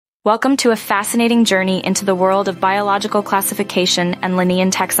Welcome to a fascinating journey into the world of biological classification and Linnaean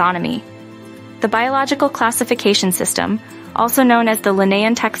taxonomy. The biological classification system, also known as the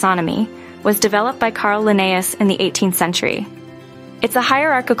Linnaean taxonomy, was developed by Carl Linnaeus in the 18th century. It's a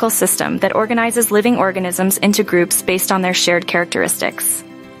hierarchical system that organizes living organisms into groups based on their shared characteristics.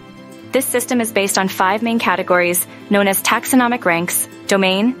 This system is based on 5 main categories known as taxonomic ranks: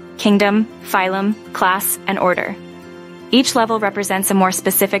 domain, kingdom, phylum, class, and order. Each level represents a more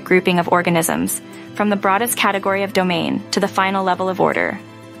specific grouping of organisms, from the broadest category of domain to the final level of order.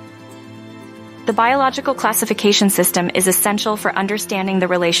 The biological classification system is essential for understanding the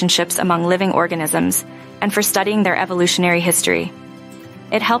relationships among living organisms and for studying their evolutionary history.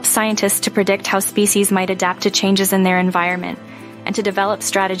 It helps scientists to predict how species might adapt to changes in their environment and to develop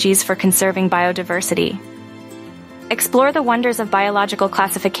strategies for conserving biodiversity. Explore the wonders of biological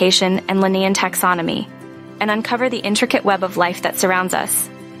classification and Linnaean taxonomy, and uncover the intricate web of life that surrounds us.